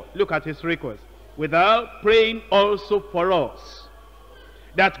 and 4. Look at his request. Without praying also for us,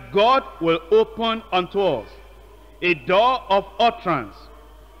 that God will open unto us a door of utterance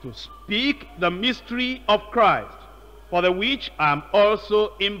to speak the mystery of Christ, for the which I am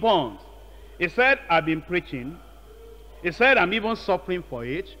also in bonds. He said, I've been preaching. He said, I'm even suffering for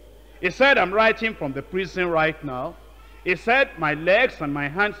it. He said, I'm writing from the prison right now. He said, my legs and my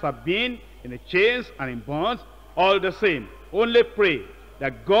hands have been in the chains and in bonds. All the same, only pray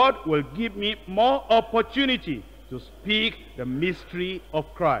that God will give me more opportunity to speak the mystery of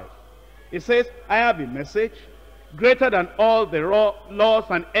Christ. He says, I have a message greater than all the laws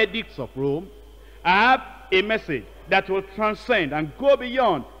and edicts of Rome. I have a message that will transcend and go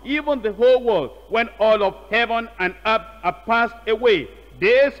beyond even the whole world. When all of heaven and earth are passed away,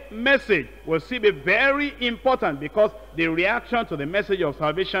 this message will still be very important, because the reaction to the message of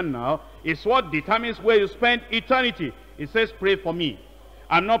salvation now is what determines where you spend eternity. It says, pray for me.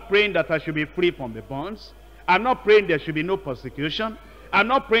 I'm not praying that I should be free from the bonds. I'm not praying there should be no persecution. I'm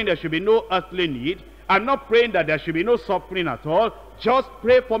not praying there should be no earthly need. I'm not praying that there should be no suffering at all. Just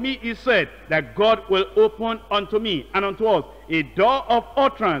pray for me, he said, that God will open unto me and unto us a door of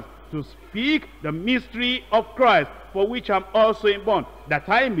utterance to speak the mystery of Christ, for which I'm also in bond, that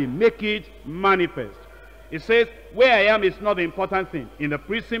I may make it manifest. It says, where I am is not the important thing. In the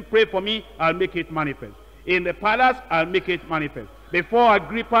prison, pray for me, I'll make it manifest. In the palace, I'll make it manifest. Before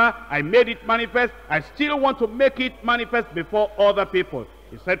Agrippa, I made it manifest. I still want to make it manifest before other people.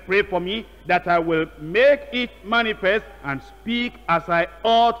 He said, pray for me that I will make it manifest and speak as I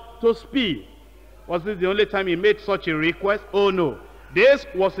ought to speak. Was this the only time he made such a request? Oh no. This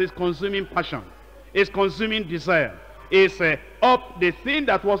was his consuming passion, his consuming desire. It's the thing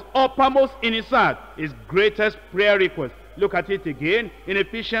that was uppermost in his heart, his greatest prayer request. Look at it again in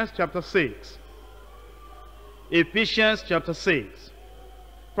Ephesians chapter 6. Ephesians chapter 6,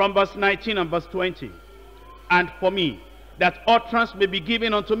 from verse 19 and verse 20. And for me, that utterance may be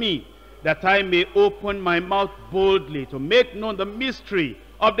given unto me, that I may open my mouth boldly to make known the mystery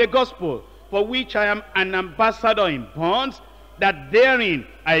of the gospel, for which I am an ambassador in bonds, that therein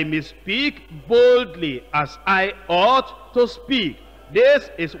I may speak boldly as I ought to speak. This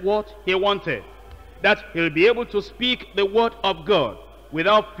is what he wanted, that he'll be able to speak the word of God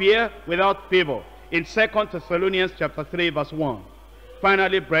without fear, without favor. In 2 Thessalonians chapter 3 verse 1.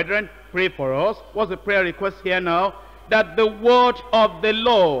 Finally, brethren, pray for us. What's the prayer request here now? That the word of the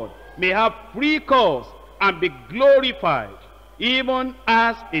Lord may have free course and be glorified, even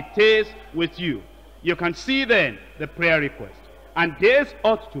as it is with you. You can see then the prayer request. And this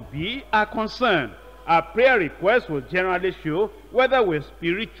ought to be our concern. Our prayer request will generally show whether we're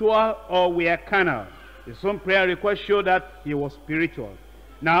spiritual or we are carnal. Some prayer requests show that he was spiritual.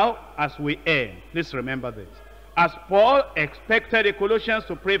 Now, as we end, please remember this. As Paul expected the Colossians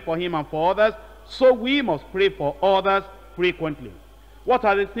to pray for him and for others, so we must pray for others frequently. What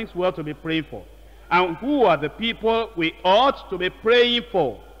are the things we ought to be praying for? And who are the people we ought to be praying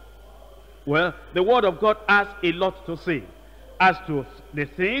for? Well, the word of God has a lot to say as to the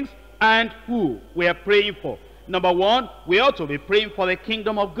things and who we are praying for. Number one, we ought to be praying for the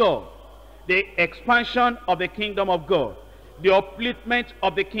kingdom of God, the expansion of the kingdom of God, the upliftment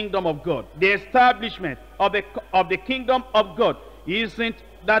of the kingdom of God, the establishment of the kingdom of God. Isn't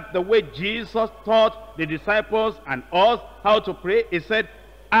that the way Jesus taught the disciples and us how to pray? He said,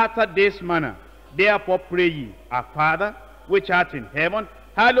 after this manner, therefore pray ye, our Father, which art in heaven,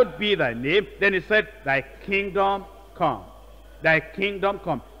 hallowed be thy name. Then he said, thy kingdom come. Thy kingdom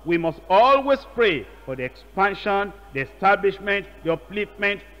come. We must always pray for the expansion, the establishment, the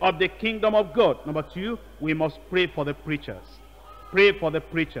upliftment of the kingdom of God. Number two, we must pray for the preachers. Pray for the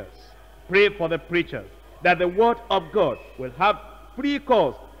preachers. Pray for the preachers. That the word of God will have free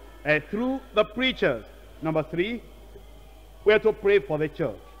course through the preachers. Number three, we are to pray for the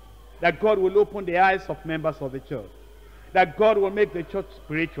church. That God will open the eyes of members of the church. That God will make the church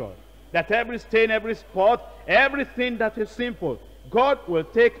spiritual. That every stain, every spot, everything that is sinful, God will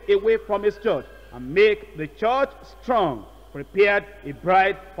take away from his church and make the church strong, prepared a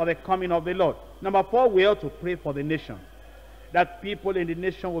bride for the coming of the Lord. Number four, we ought to pray for the nation. That people in the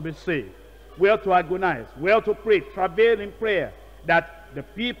nation will be saved. We ought to agonize. We ought to pray, travail in prayer, that the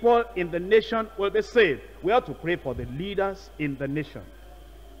people in the nation will be saved. We ought to pray for the leaders in the nation.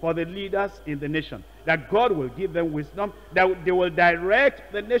 For the leaders in the nation, that God will give them wisdom, that they will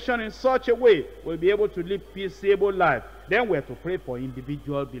direct the nation in such a way we'll be able to live peaceable life. Then we're to pray for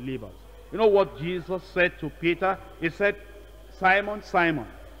individual believers. You know what Jesus said to Peter? He said, Simon, Simon,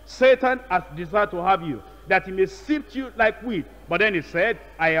 Satan has desired to have you, that he may sift you like wheat. But then he said,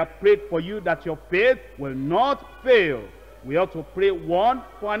 I have prayed for you that your faith will not fail. We ought to pray one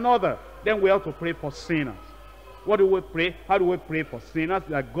for another. Then we ought to pray for sinners. What do we pray? How do we pray for sinners?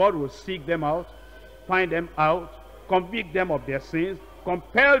 That God will seek them out, find them out, convict them of their sins,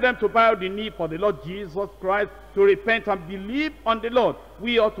 compel them to bow the knee for the Lord Jesus Christ, to repent and believe on the Lord.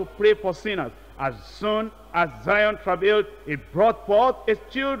 We ought to pray for sinners. As soon as Zion travailed, it brought forth its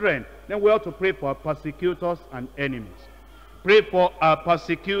children. Then we ought to pray for our persecutors and enemies. Pray for our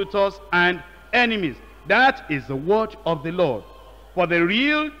persecutors and enemies. That is the word of the Lord. For the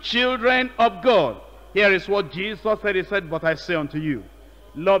real children of God, here is what Jesus said. He said, but I say unto you,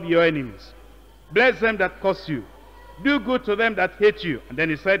 love your enemies. Bless them that curse you. Do good to them that hate you. And then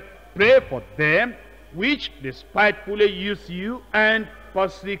he said, pray for them which despitefully use you and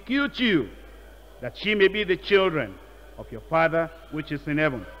persecute you, that ye may be the children of your Father which is in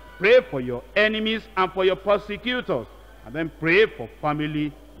heaven. Pray for your enemies and for your persecutors. And then pray for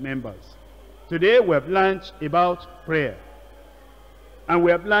family members. Today we have learned about prayer. And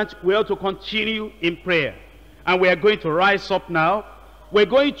we have learned we ought to continue in prayer. And we are going to rise up now. We're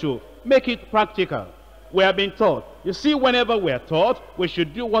going to make it practical. We have been taught. You see, whenever we are taught, we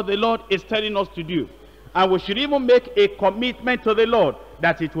should do what the Lord is telling us to do. And we should even make a commitment to the Lord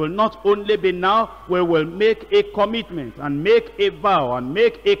that it will not only be now, we will make a commitment and make a vow and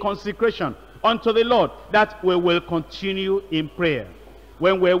make a consecration unto the Lord that we will continue in prayer.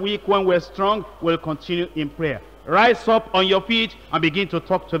 When we're weak, when we're strong, we'll continue in prayer. Rise up on your feet and begin to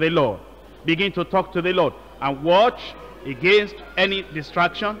talk to the Lord. Begin to talk to the Lord. And watch against any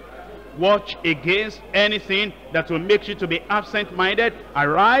distraction. Watch against anything that will make you to be absent-minded.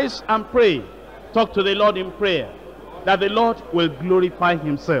 Arise and pray. Talk to the Lord in prayer, that the Lord will glorify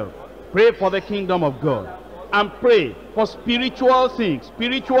himself. Pray for the kingdom of God. And pray for spiritual things.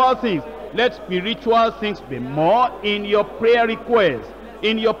 Spiritual things. Let spiritual things be more in your prayer request,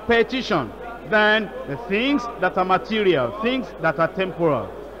 in your petition, than the things that are material, things that are temporal.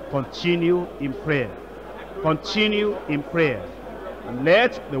 Continue in prayer. Continue in prayer. And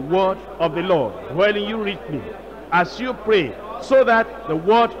let the word of the Lord dwell in you richly as you pray, so that the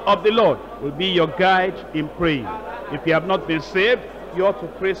word of the Lord will be your guide in praying. If you have not been saved, you ought to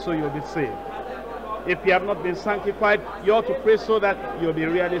pray so you'll be saved. If you have not been sanctified, you ought to pray so that you'll be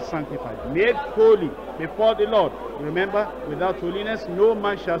really sanctified, made holy before the Lord. Remember, without holiness, no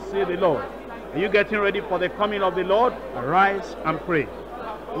man shall see the Lord. Are you getting ready for the coming of the Lord? Arise and pray.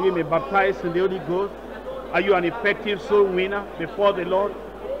 You may baptize in the Holy Ghost. Are you an effective soul winner before the Lord?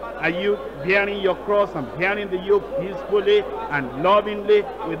 Are you bearing your cross and bearing the yoke peacefully and lovingly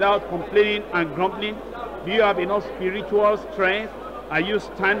without complaining and grumbling? Do you have enough spiritual strength? Are you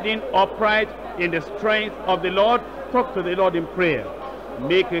standing upright in the strength of the Lord? Talk to the Lord in prayer.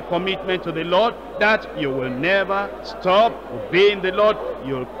 Make a commitment to the Lord that you will never stop obeying the Lord.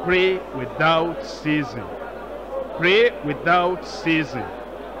 You'll pray without ceasing. Pray without ceasing.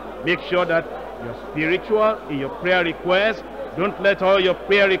 Make sure that you're spiritual in your prayer requests. Don't let all your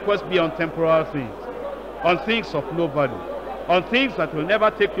prayer requests be on temporal things, on things of no value. on things that will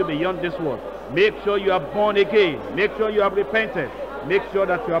never take you beyond this world. Make sure you are born again. Make sure you have repented. Make sure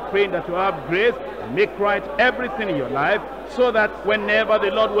that you are praying that you have grace, and make right everything in your life, so that whenever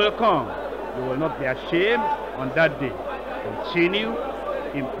the Lord will come, you will not be ashamed on that day. Continue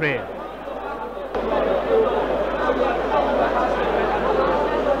in prayer.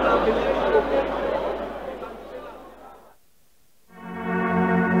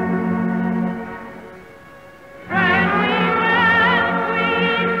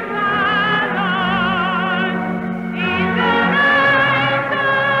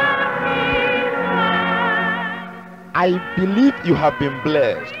 I believe you have been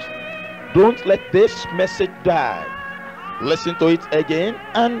blessed. Don't let this message die. Listen to it again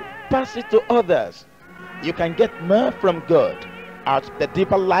and pass it to others. You can get more from God at the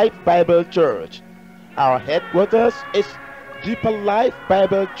Deeper Life Bible Church. Our headquarters is Deeper Life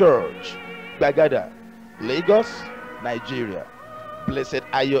Bible Church, Bagada, Lagos, Nigeria. Blessed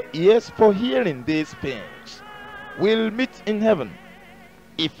are your ears for hearing these things. We'll meet in heaven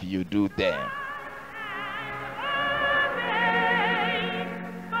if you do them.